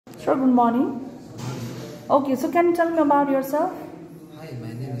Sure, good morning. Okay, so can you tell me about yourself? Hi, my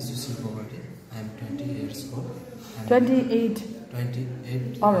name is Sushil Bogati. I am 20 years old. 28.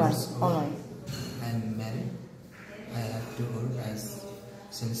 28 Alright, years old. alright. I am married. I have to work as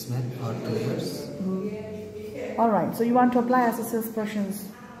salesman for 2 years. Alright, so you want to apply as a salesperson,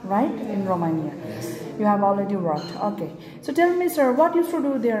 right? In Romania. Yes. You have already worked. Okay. So tell me, sir, what you used to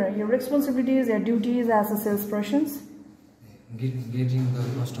do there? Your responsibilities, your duties as a salesperson? Getting the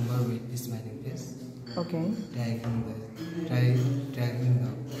customer with smiling face. Okay. Tagging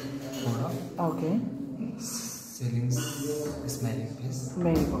the product. Okay. Selling smiling face.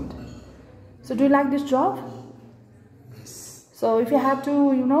 Very good. So do you like this job? Yes. So if you have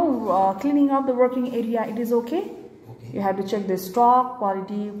to, cleaning up the working area, it is okay? Okay. You have to check the stock,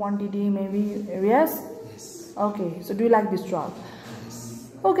 quality, quantity, maybe, yes? Yes. Okay, so do you like this job? Yes.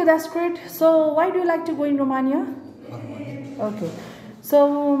 Okay, that's great. So why do you like to go in Romania? For money. Okay.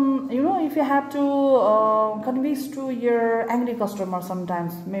 So, if you have to convince to your angry customer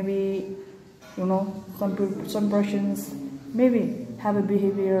sometimes, maybe, some persons maybe have a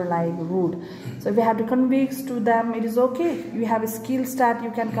behavior like rude. So if you have to convince to them, it is okay. You have a skills that you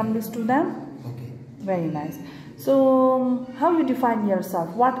can convince to them. Okay. Very nice. So how you define yourself?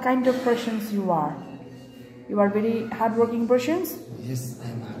 What kind of persons you are? You are very hardworking persons? Yes, I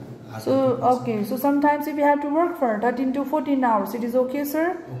am hard. So, okay. So sometimes if you have to work for 13 to 14 hours, it is okay,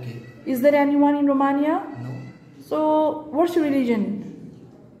 sir? Okay. Is there anyone in Romania? No. So what's your religion?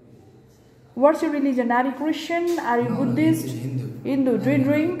 What's your religion? Are you Christian? Are you Buddhist? Hindu. Hindu. Do you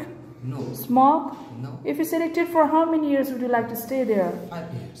drink? No. Smoke? No. If you selected, for how many years would you like to stay there?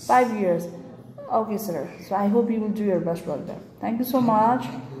 5 years. 5 years. Okay, sir. So I hope you will do your best work there. Thank you so much.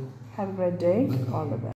 Thank you. Have a great day. Welcome. All the best.